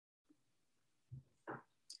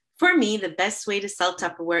For me, the best way to sell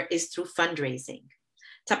Tupperware is through fundraising.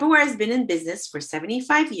 Tupperware has been in business for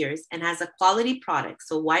 75 years and has a quality product,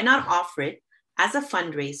 so why not offer it as a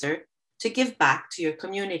fundraiser to give back to your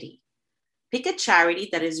community? Pick a charity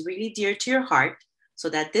that is really dear to your heart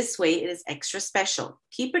so that this way it is extra special.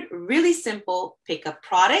 Keep it really simple. Pick a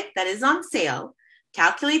product that is on sale,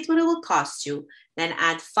 calculate what it will cost you, then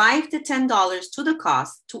add $5 to $10 to the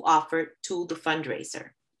cost to offer to the fundraiser.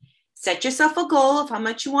 Set yourself a goal of how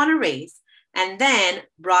much you want to raise and then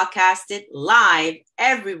broadcast it live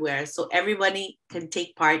everywhere so everybody can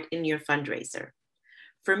take part in your fundraiser.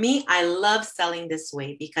 For me, I love selling this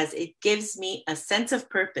way because it gives me a sense of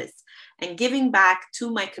purpose and giving back to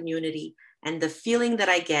my community, and the feeling that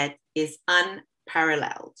I get is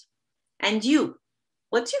unparalleled. And you,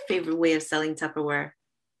 what's your favorite way of selling Tupperware?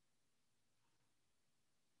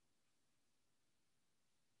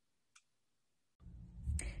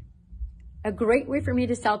 A great way for me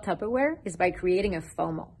to sell Tupperware is by creating a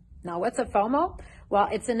FOMO. Now, what's a FOMO? Well,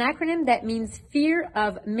 it's an acronym that means fear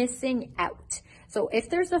of missing out. So if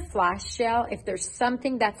there's a flash sale, if there's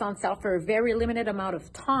something that's on sale for a very limited amount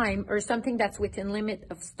of time or something that's within limit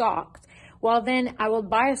of stocks, well, then I will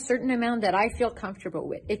buy a certain amount that I feel comfortable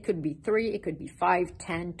with. It could be 3, it could be 5,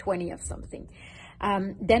 10, 20 of something.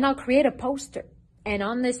 Then I'll create a poster. And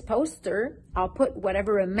on this poster, I'll put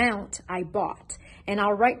whatever amount I bought. And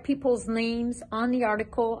I'll write people's names on the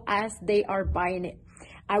article as they are buying it.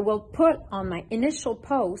 I will put on my initial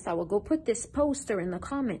post, I will go put this poster in the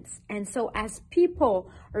comments. And so as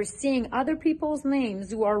people are seeing other people's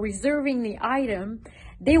names who are reserving the item,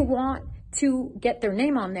 they want to get their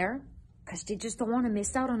name on there because they just don't want to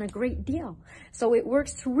miss out on a great deal. So it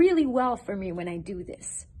works really well for me when I do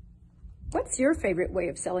this. What's your favorite way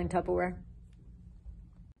of selling Tupperware?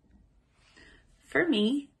 For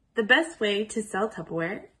me, the best way to sell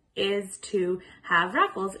Tupperware is to have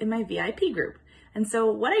raffles in my VIP group. And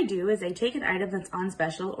so what I do is I take an item that's on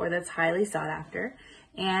special or that's highly sought after,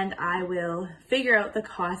 and I will figure out the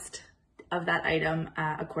cost of that item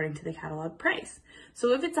according to the catalog price.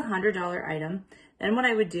 So if it's a $100 item, then what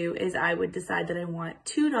I would do is I would decide that I want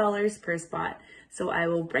 $2 per spot. So I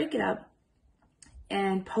will break it up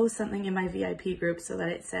and post something in my VIP group so that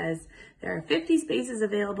it says there are 50 spaces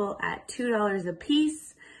available at $2 a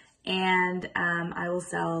piece, and I will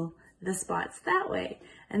sell the spots that way.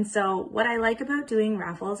 And so what I like about doing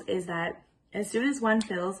raffles is that as soon as one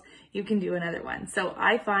fills, you can do another one. So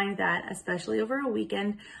I find that especially over a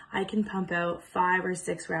weekend, I can pump out 5 or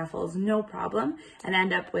 6 raffles, no problem, and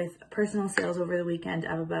end up with personal sales over the weekend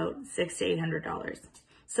of about $600 to $800.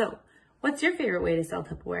 So what's your favorite way to sell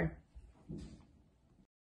Tupperware?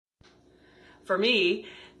 For me,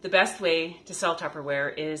 the best way to sell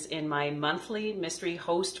Tupperware is in my monthly mystery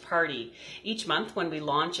host party. Each month when we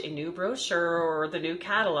launch a new brochure or the new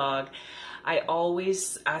catalog, I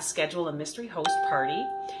always schedule a mystery host party.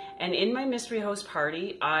 And in my mystery host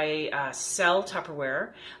party, I sell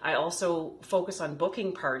Tupperware. I also focus on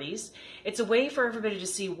booking parties. It's a way for everybody to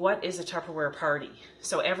see what is a Tupperware party.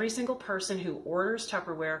 So every single person who orders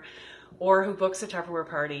Tupperware or who books a Tupperware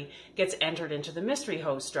party gets entered into the mystery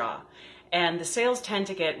host draw. And the sales tend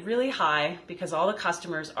to get really high because all the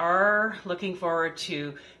customers are looking forward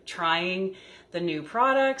to trying the new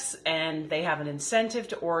products, and they have an incentive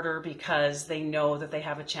to order because they know that they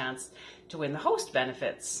have a chance to win the host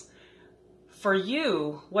benefits. For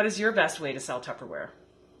you, what is your best way to sell Tupperware?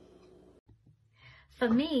 For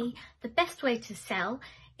me, the best way to sell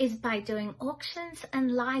is by doing auctions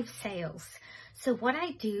and live sales. So what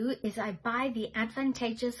I do is I buy the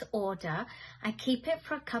advantageous order, I keep it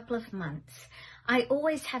for a couple of months. I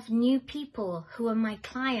always have new people who are my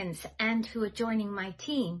clients and who are joining my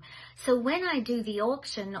team. So when I do the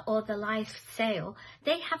auction or the live sale,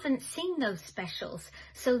 they haven't seen those specials,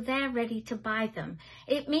 so they're ready to buy them.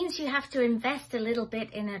 It means you have to invest a little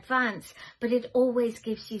bit in advance, but it always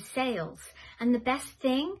gives you sales. And the best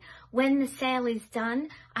thing, when the sale is done,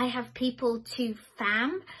 I have people to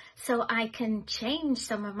FAM, so I can change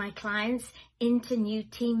some of my clients into new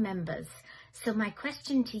team members. So my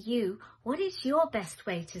question to you, what is your best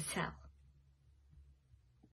way to sell?